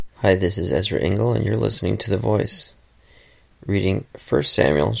Hi, this is Ezra Engel, and you're listening to The Voice. Reading 1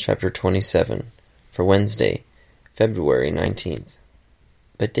 Samuel chapter 27 for Wednesday, February 19th.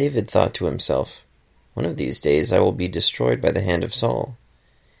 But David thought to himself, "One of these days I will be destroyed by the hand of Saul.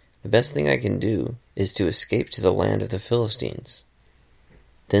 The best thing I can do is to escape to the land of the Philistines.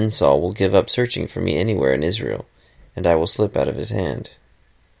 Then Saul will give up searching for me anywhere in Israel, and I will slip out of his hand."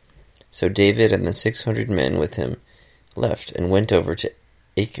 So David and the 600 men with him left and went over to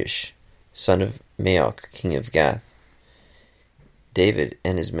Achish, son of Maoch, king of Gath. David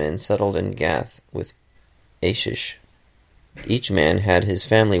and his men settled in Gath with Achish. Each man had his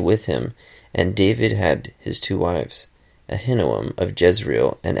family with him, and David had his 2 wives, Ahinoam of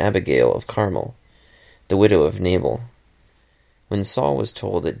Jezreel and Abigail of Carmel, the widow of Nabal. When Saul was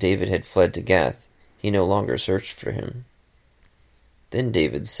told that David had fled to Gath, he no longer searched for him. Then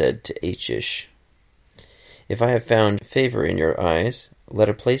David said to Achish, "If I have found favor in your eyes, let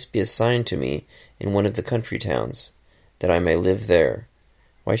a place be assigned to me in one of the country towns, that I may live there.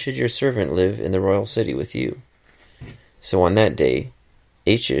 Why should your servant live in the royal city with you?" So on that day,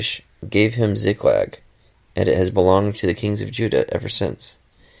 Achish gave him Ziklag, and it has belonged to the kings of Judah ever since.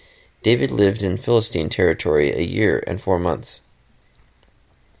 David lived in Philistine territory 1 year and 4 months.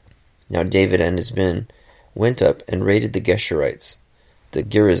 Now David and his men went up and raided the Geshurites, the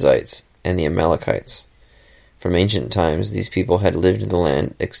Girzites, and the Amalekites. From ancient times, these people had lived in the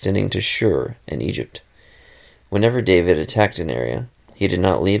land extending to Shur and Egypt. Whenever David attacked an area, he did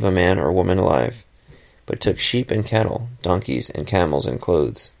not leave a man or woman alive, but took sheep and cattle, donkeys and camels and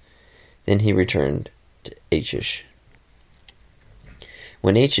clothes. Then he returned to Achish.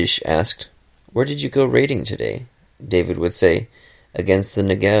 When Achish asked, "Where did you go raiding today?" David would say, "Against the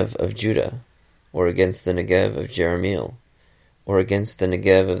Negev of Judah, or against the Negev of Jerahmeel, or against the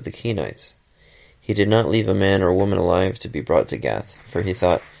Negev of the Kenites." He did not leave a man or woman alive to be brought to Gath, for he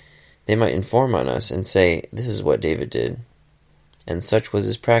thought, "They might inform on us and say, 'This is what David did.'" And such was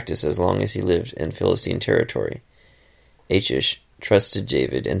his practice as long as he lived in Philistine territory. Achish trusted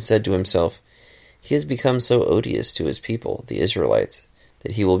David and said to himself, "He has become so odious to his people, the Israelites,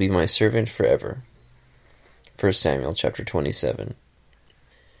 that he will be my servant forever." 1 Samuel chapter 27.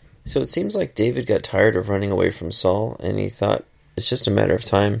 So it seems like David got tired of running away from Saul, and he thought it's just a matter of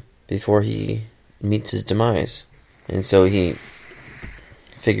time before he meets his demise. And so he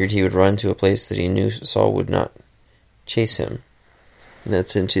figured he would run to a place that he knew Saul would not chase him. And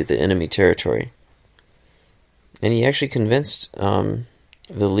that's into the enemy territory. And he actually convinced the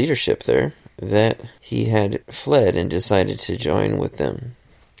leadership there that he had fled and decided to join with them.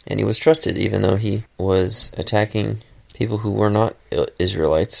 And he was trusted, even though he was attacking people who were not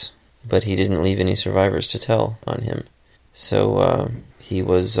Israelites, but he didn't leave any survivors to tell on him. So he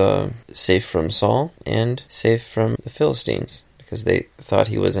was safe from Saul and safe from the Philistines, because they thought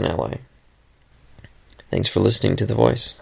he was an ally. Thanks for listening to The Voice.